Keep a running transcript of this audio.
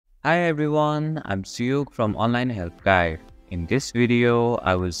Hi everyone, I'm Suyuk from Online Help Guide. In this video,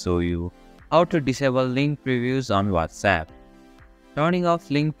 I will show you how to disable link previews on WhatsApp. Turning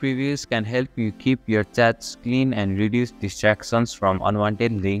off link previews can help you keep your chats clean and reduce distractions from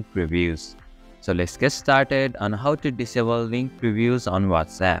unwanted link previews. So let's get started on how to disable link previews on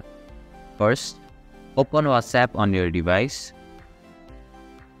WhatsApp. First, open WhatsApp on your device.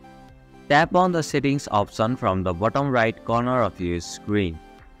 Tap on the settings option from the bottom right corner of your screen.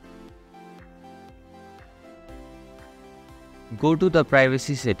 Go to the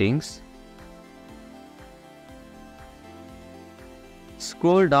privacy settings.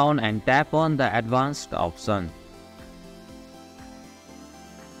 Scroll down and tap on the advanced option.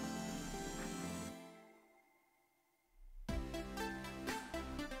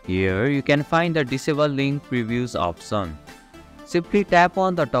 Here you can find the disable link previews option. Simply tap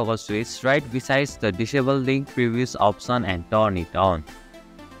on the toggle switch right beside the disable link previews option and turn it on.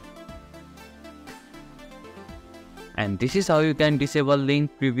 And this is how you can disable link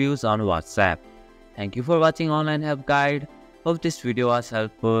previews on WhatsApp. Thank you for watching Online Help Guide. Hope this video was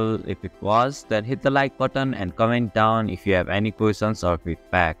helpful. If it was, then hit the like button and comment down if you have any questions or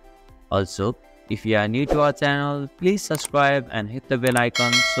feedback. Also, if you are new to our channel, please subscribe and hit the bell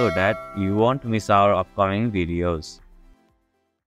icon so that you won't miss our upcoming videos.